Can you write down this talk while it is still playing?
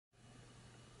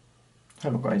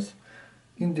Hello guys,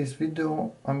 in this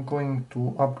video I'm going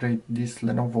to upgrade this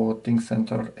Lenovo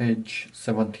ThinkCentre Edge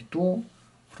 72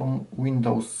 from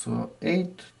Windows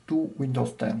 8 to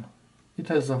Windows 10. It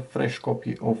has a fresh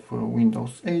copy of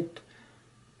Windows 8.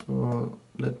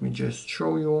 Let me just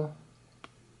show you.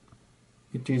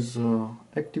 It is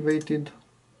activated,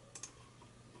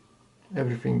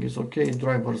 everything is okay,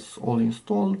 drivers all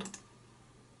installed,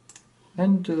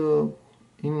 and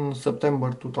in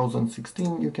September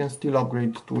 2016 you can still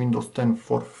upgrade to Windows 10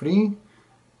 for free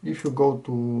if you go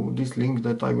to this link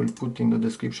that I will put in the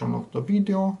description of the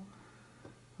video.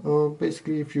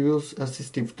 Basically, if you use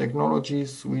assistive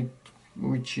technologies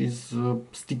which is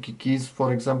sticky keys,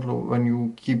 for example, when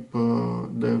you keep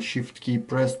the shift key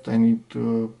pressed and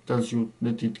it tells you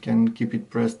that it can keep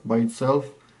it pressed by itself,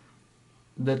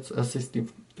 that's assistive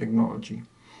technology.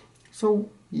 So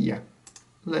yeah,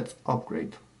 let's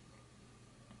upgrade.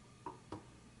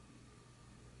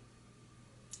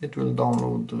 It will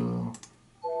download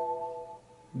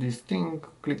this thing,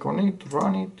 click on it,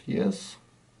 run it, yes.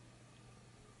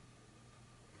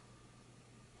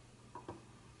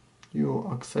 You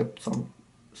accept some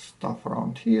stuff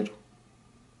around here.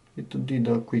 It did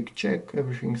a quick check,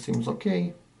 everything seems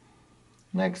okay.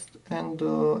 Next, and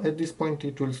at this point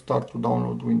it will start to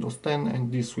download Windows 10,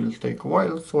 and this will take a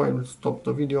while, so I will stop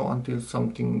the video until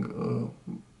something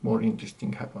more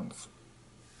interesting happens.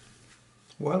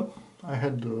 Well, I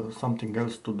had something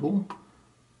else to do,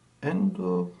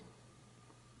 and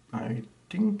I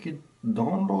think it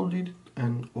downloaded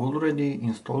and already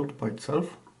installed by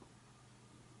itself.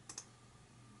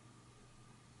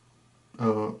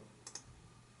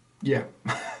 Yeah,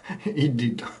 it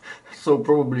did. So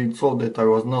probably it saw that I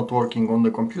was not working on the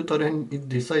computer and it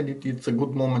decided it's a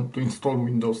good moment to install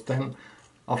Windows 10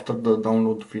 after the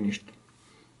download finished.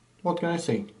 What can I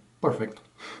say? Perfect.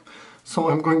 So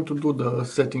I'm going to do the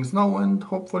settings now and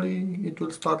hopefully it will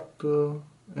start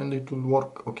and it will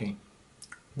work okay.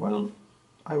 Well,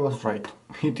 I was right.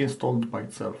 It installed by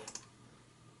itself,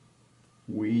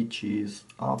 which is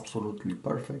absolutely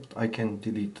perfect. I can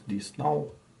delete this now.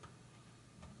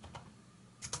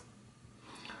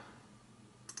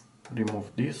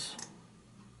 Remove this.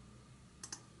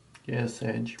 Yes,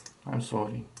 Edge, I'm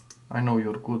sorry. I know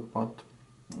you're good, but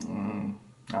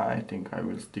I think I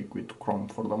will stick with Chrome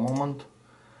for the moment.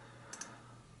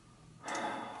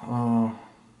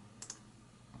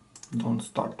 Don't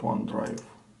start OneDrive.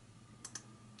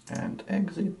 And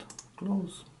exit,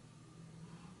 close.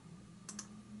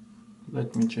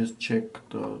 Let me just check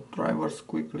the drivers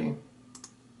quickly.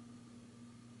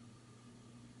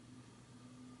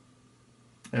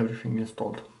 Everything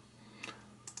installed.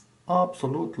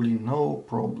 Absolutely no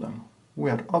problem. We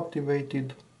are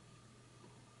activated.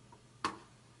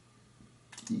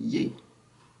 Yay!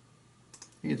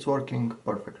 It's working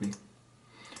perfectly.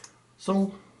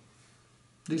 So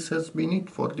this has been it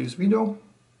for this video.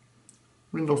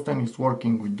 Windows 10 is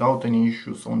working without any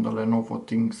issues on the Lenovo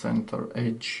ThinkCentre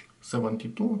Edge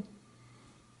 72.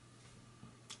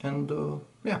 And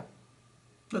yeah,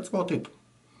 that's about it.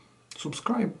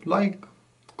 Subscribe, like,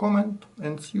 comment,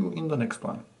 and see you in the next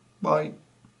one. Bye!